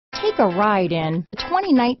Take a ride in the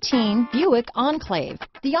 2019 Buick Enclave.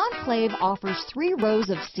 The Enclave offers 3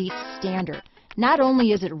 rows of seats standard. Not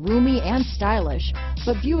only is it roomy and stylish,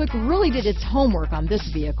 but Buick really did its homework on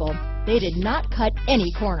this vehicle. They did not cut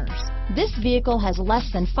any corners. This vehicle has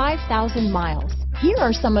less than 5,000 miles. Here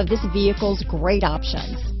are some of this vehicle's great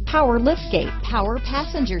options: power liftgate, power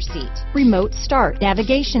passenger seat, remote start,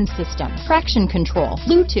 navigation system, traction control,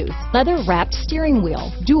 Bluetooth, leather-wrapped steering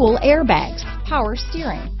wheel, dual airbags, power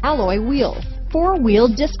steering, alloy wheels, 4-wheel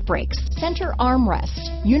disc brakes, center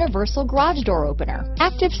armrest, universal garage door opener,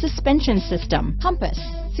 active suspension system, compass,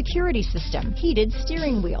 security system, heated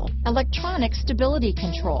steering wheel, electronic stability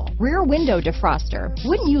control, rear window defroster.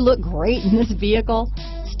 Wouldn't you look great in this vehicle?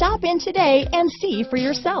 Stop in today and see for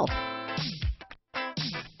yourself.